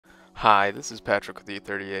Hi, this is Patrick with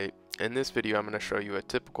E38. In this video I'm going to show you a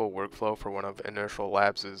typical workflow for one of Inertial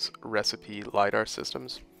Labs' RESEPI LiDAR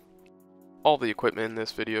systems. All the equipment in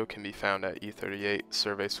this video can be found at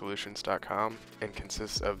e38surveysolutions.com and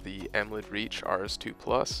consists of the MLID Reach RS2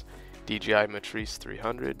 Plus, DJI Matrice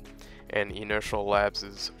 300, and Inertial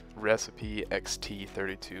Labs' RESEPI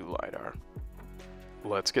XT-32 LiDAR.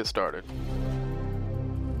 Let's get started.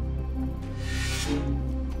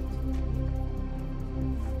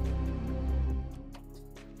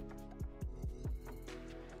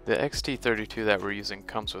 The XT-32 that we're using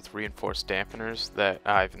comes with reinforced dampeners that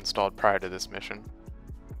I've installed prior to this mission.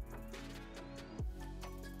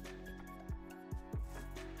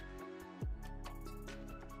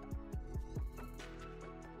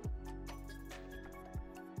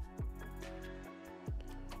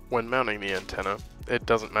 When mounting the antenna, it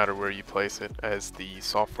doesn't matter where you place it, as the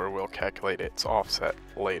software will calculate its offset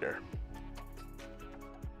later.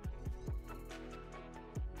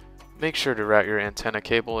 Make sure to route your antenna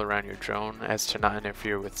cable around your drone as to not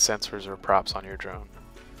interfere with sensors or props on your drone.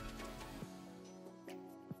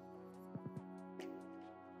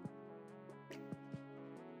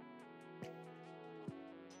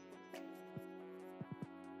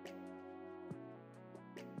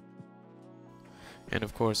 And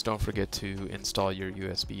of course, don't forget to install your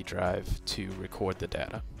USB drive to record the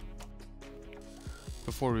data.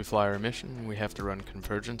 Before we fly our mission, we have to run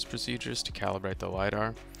convergence procedures to calibrate the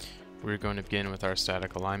LiDAR. We're going to begin with our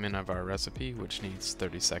static alignment of our RESEPI, which needs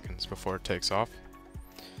 30 seconds before it takes off.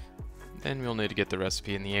 Then we'll need to get the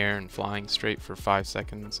RESEPI in the air and flying straight for 5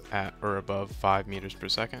 seconds at or above 5 meters per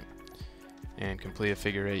second, and complete a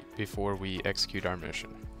figure 8 before we execute our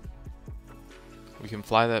mission. We can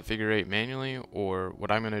fly that figure 8 manually, or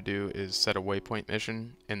what I'm going to do is set a waypoint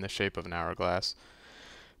mission in the shape of an hourglass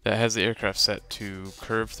that has the aircraft set to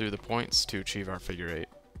curve through the points to achieve our figure 8.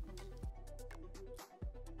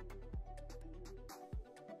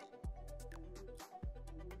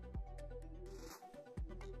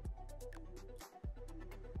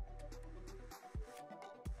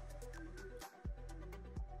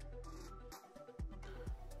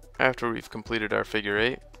 After we've completed our figure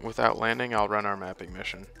 8, without landing, I'll run our mapping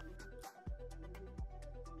mission.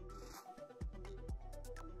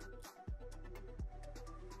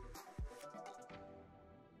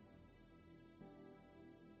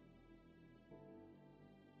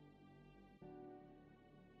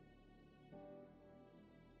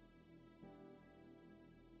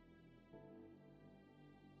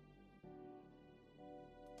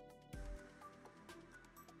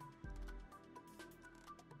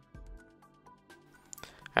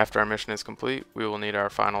 After our mission is complete, we will need our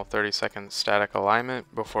final 30-second static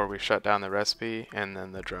alignment before we shut down the RESEPI and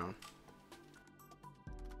then the drone.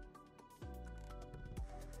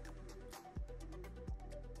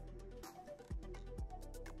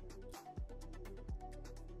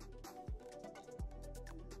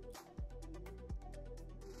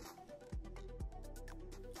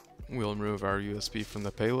 We'll remove our USB from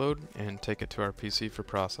the payload and take it to our PC for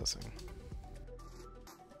processing.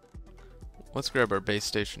 Let's grab our base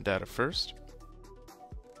station data first.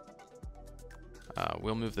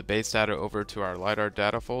 We'll move the base data over to our LiDAR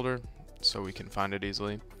data folder so we can find it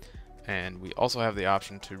easily. And we also have the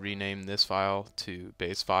option to rename this file to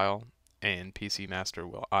base file, and PC Master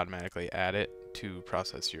will automatically add it to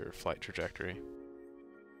process your flight trajectory.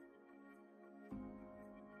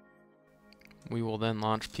 We will then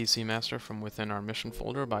launch PC Master from within our mission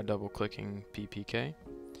folder by double-clicking PPK.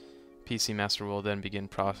 PC Master will then begin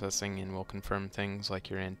processing and will confirm things like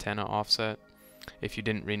your antenna offset. If you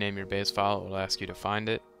didn't rename your base file, it will ask you to find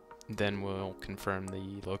it. Then we'll confirm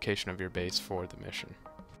the location of your base for the mission.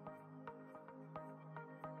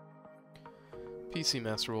 PC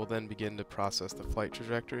Master will then begin to process the flight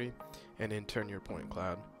trajectory and in turn your point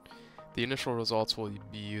cloud. The initial results will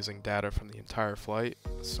be using data from the entire flight,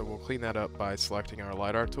 so we'll clean that up by selecting our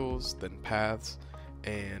LiDAR tools, then paths,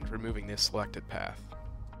 and removing this selected path.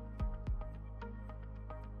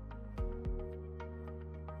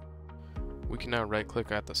 We can now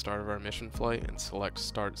right-click at the start of our mission flight and select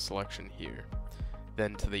Start Selection here.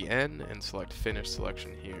 Then to the end and select Finish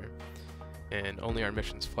Selection here. And only our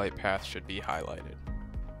mission's flight path should be highlighted.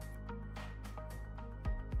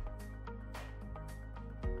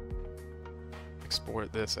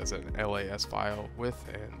 Export this as an LAS file with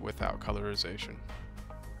and without colorization.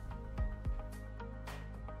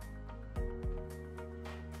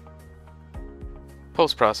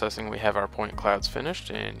 Post-processing, we have our point clouds finished,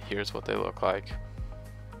 and here's what they look like.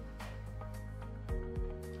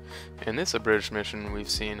 In this abridged mission, we've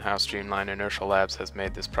seen how streamlined Inertial Labs has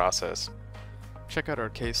made this process. Check out our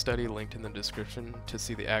case study linked in the description to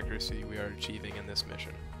see the accuracy we are achieving in this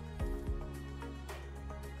mission.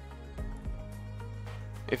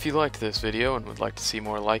 If you liked this video and would like to see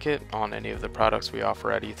more like it on any of the products we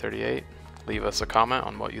offer at E38, leave us a comment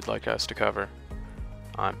on what you'd like us to cover.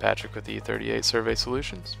 I'm Patrick with E38 Survey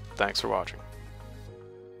Solutions. Thanks for watching.